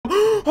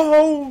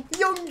Oh,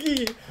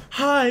 Yoongi!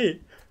 Hi!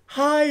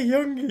 Hi,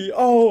 Yoongi!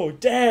 Oh,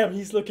 damn,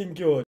 he's looking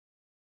good.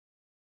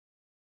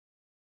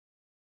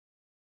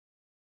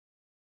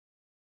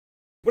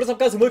 What is up,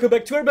 guys, and welcome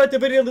back to another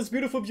video on this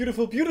beautiful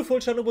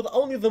channel with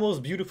only the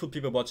most beautiful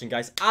people watching,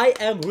 guys. I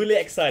am really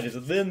excited.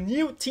 The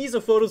new teaser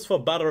photos for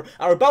Butter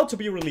are about to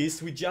be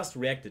released. We just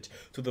reacted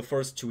to the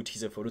first two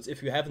teaser photos.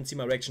 If you haven't seen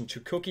my reaction to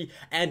Cookie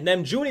and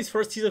Namjoon's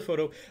first teaser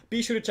photo,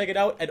 be sure to check it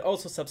out and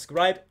also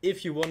subscribe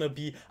if you want to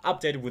be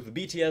updated with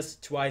BTS,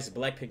 Twice,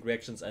 Blackpink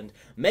reactions and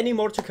many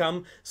more to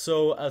come.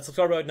 So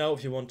subscribe right now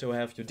if you want to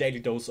have your daily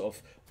dose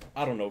of,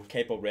 I don't know,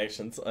 K-pop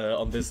reactions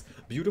on this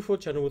beautiful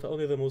channel with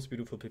only the most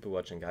beautiful people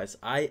watching, guys.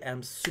 I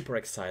am super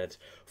excited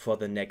for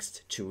the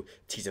next two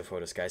teaser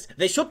photos, guys.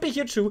 They should be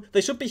here too. They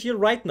should be here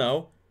right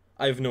now.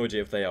 I have no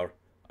idea if they are.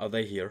 Are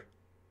they here?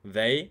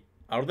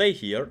 Are they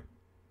here?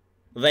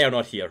 They are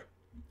not here.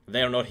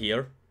 They are not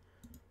here.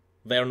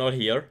 They are not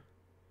here.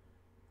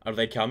 Are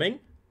they coming?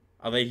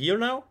 Are they here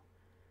now?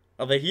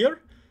 Are they here?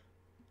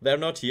 They're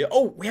not here.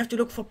 Oh, we have to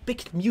look for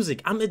big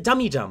music. I'm a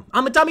dummy dumb.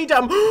 I'm a dummy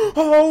dumb.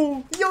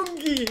 Oh,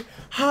 Yoongi.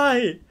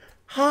 Hi.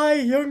 Hi,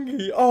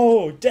 Yoongi.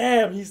 Oh,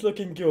 damn, he's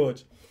looking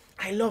good.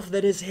 I love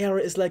that his hair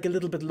is like a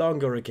little bit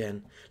longer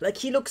again. Like,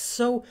 he looks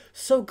so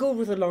good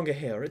with the longer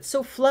hair. It's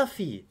so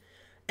fluffy.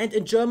 And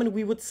in German,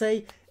 we would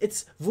say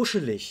it's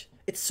wuschelig.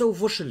 It's so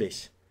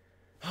wuschelig.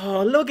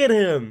 Oh, look at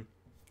him.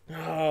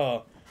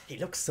 Oh, he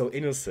looks so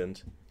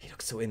innocent. He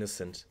looks so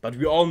innocent. But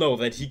we all know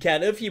that he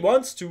can, if he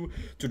wants to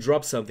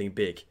drop something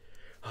big.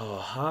 Oh,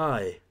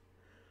 hi.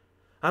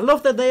 I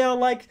love that they are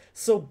like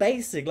so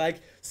basic. Like,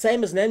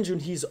 same as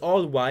Namjoon, he's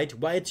all white.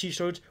 White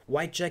t-shirt,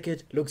 white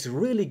jacket. Looks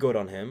really good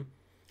on him.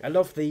 I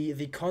love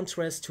the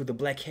contrast to the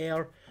black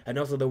hair. And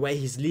also the way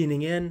he's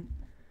leaning in.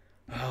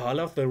 Oh, I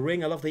love the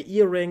ring. I love the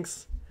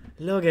earrings.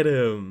 Look at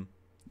him.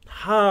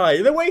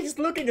 Hi. The way he's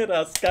looking at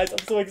us, guys. I'm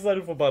so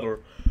excited for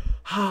Butter.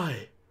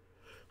 Hi.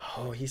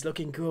 Oh, he's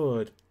looking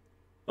good.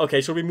 Okay,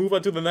 shall we move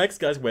on to the next,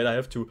 guys? Wait, I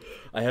have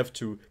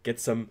to get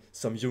some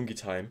Yoongi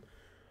time.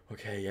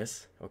 Okay,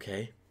 yes,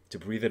 okay. To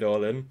breathe it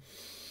all in.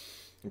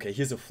 Okay,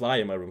 here's a fly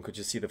in my room. Could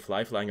you see the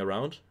fly flying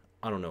around?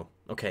 I don't know.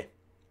 Okay.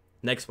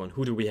 Next one.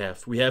 Who do we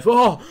have? We have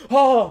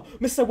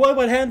Mr.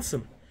 Worldwide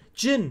Handsome.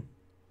 Jin.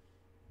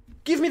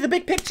 Give me the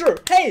big picture.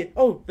 Hey!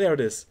 Oh, there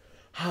it is.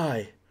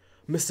 Hi.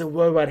 Mr.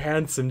 Worldwide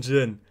Handsome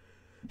Jin.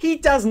 He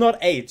does not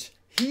age.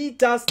 He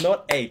does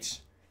not age.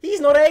 He's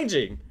not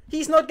aging.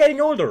 He's not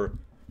getting older.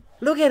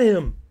 Look at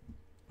him.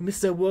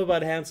 Mr.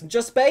 Worldwide Handsome.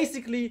 Just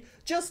basically,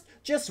 just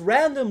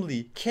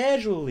randomly,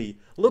 casually,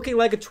 looking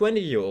like a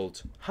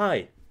 20-year-old.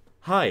 Hi.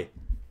 Hi.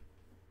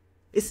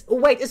 Oh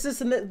wait, is this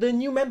the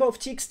new member of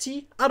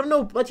TXT? I don't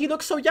know, but he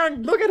looks so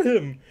young. Look at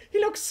him. He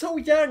looks so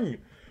young.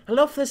 I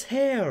love his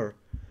hair.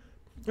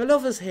 I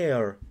love his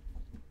hair.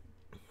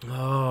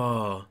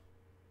 Oh,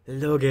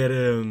 look at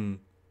him.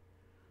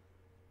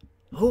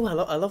 Oh,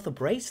 I love the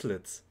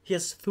bracelets. He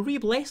has 3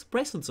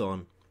 bracelets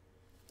on.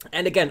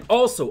 And again,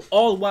 also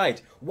all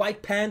white.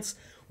 White pants,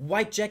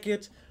 white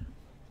jacket,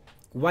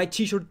 white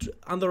t-shirt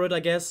under it, I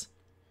guess.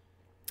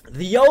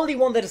 The only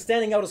one that is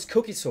standing out is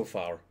Cookie so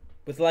far.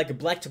 With like a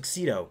black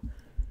tuxedo.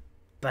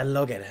 But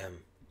look at him.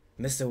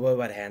 Mr.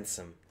 Worldwide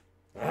Handsome.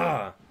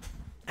 Ah.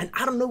 And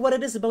I don't know what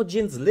it is about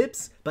Jin's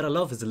lips, but I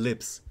love his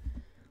lips.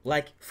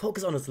 Like,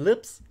 focus on his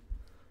lips.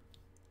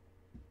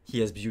 He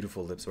has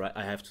beautiful lips, right?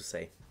 I have to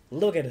say.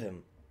 Look at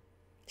him.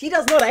 He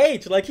does not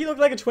age. Like, he looks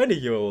like a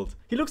 20-year-old.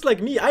 He looks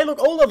like me. I look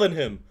older than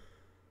him.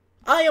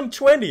 I am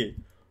 20.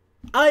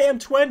 I am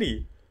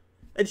 20.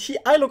 And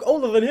I look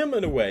older than him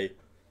in a way.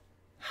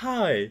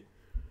 Hi.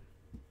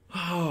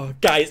 Oh,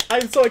 guys,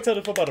 I'm so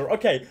excited for Butter.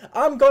 Okay,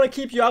 I'm gonna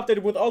keep you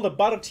updated with all the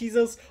Butter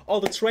teasers,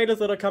 all the trailers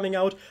that are coming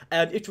out.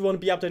 And if you want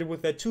to be updated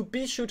with that too,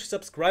 be sure to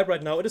subscribe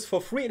right now. It is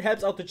for free. It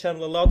helps out the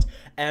channel a lot.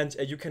 And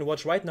you can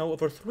watch right now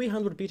over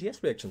 300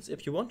 BTS reactions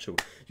if you want to.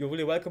 You're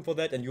really welcome for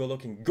that. And you're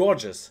looking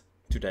gorgeous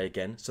today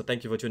again. So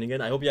thank you for tuning in.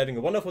 I hope you're having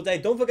a wonderful day.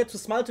 Don't forget to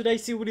smile today.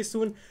 See you really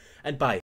soon. And bye.